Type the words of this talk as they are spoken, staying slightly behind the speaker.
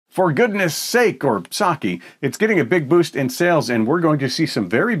For goodness sake, or sake, it's getting a big boost in sales, and we're going to see some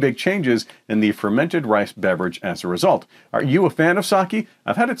very big changes in the fermented rice beverage as a result. Are you a fan of sake?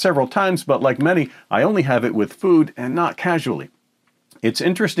 I've had it several times, but like many, I only have it with food and not casually. It's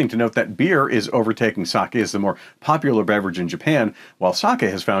interesting to note that beer is overtaking sake as the more popular beverage in Japan, while sake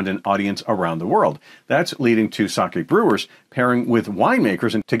has found an audience around the world. That's leading to sake brewers pairing with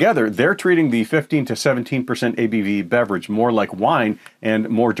winemakers, and together they're treating the 15 to 17% ABV beverage more like wine and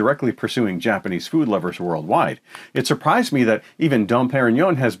more directly pursuing Japanese food lovers worldwide. It surprised me that even Dom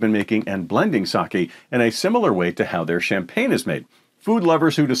Perignon has been making and blending sake in a similar way to how their champagne is made. Food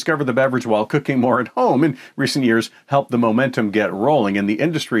lovers who discover the beverage while cooking more at home in recent years helped the momentum get rolling, and the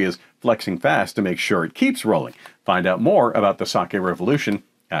industry is flexing fast to make sure it keeps rolling. Find out more about the sake revolution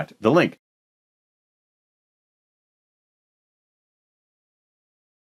at the link.